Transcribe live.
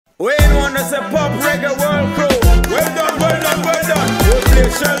We ain't wanna say pop reggae world crew. Well done, well done, well done. We'll play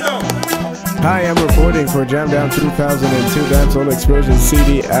shell now. Hi, I'm reporting for Jam Down 2002 Dancehall Explosion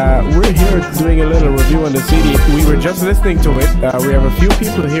CD. We're here doing a little review on the CD. We were just listening to it. We have a few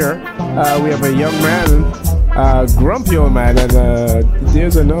people here. We have a young man, grumpy old man, and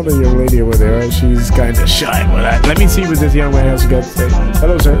there's another young lady over there. She's kind of shy. Let me see what this young man has got to say.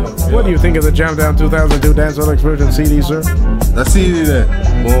 Hello, sir. What do you think of the Jam Down 2002 Dancehall Explosion CD, sir? The CD there.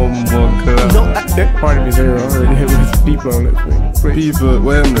 No, pardon me, sir. With people on it. People,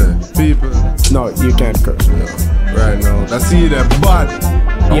 wait a minute. People. No, you can't curse. No. Right now. The CD there, bad.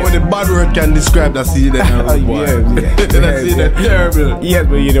 Yes. Only bad word can describe the CD there. The CD there, terrible. Yes,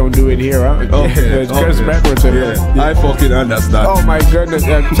 but you don't do it here, huh? Okay. Curse backwards. Yeah. I fucking understand. Oh my goodness,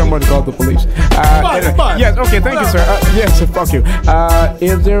 someone called the police. Yes, okay, thank you, sir. Yes, fuck you.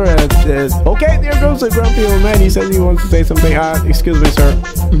 Is there a... okay, there goes the grumpy old man. He says he wants to say something. Excuse me, sir.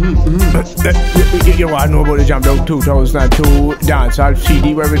 You want to know about the Jam Down 2002 dancehall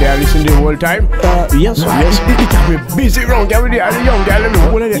CD where we listen to the whole time? Yes, sir, yes. We're busy around there with the young girl.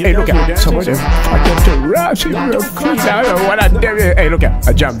 Hey, look at somebody. I got to rush. Hey, look at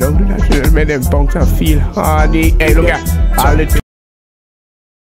a Jam Down. Made them punks feel honey. Hey, look at all the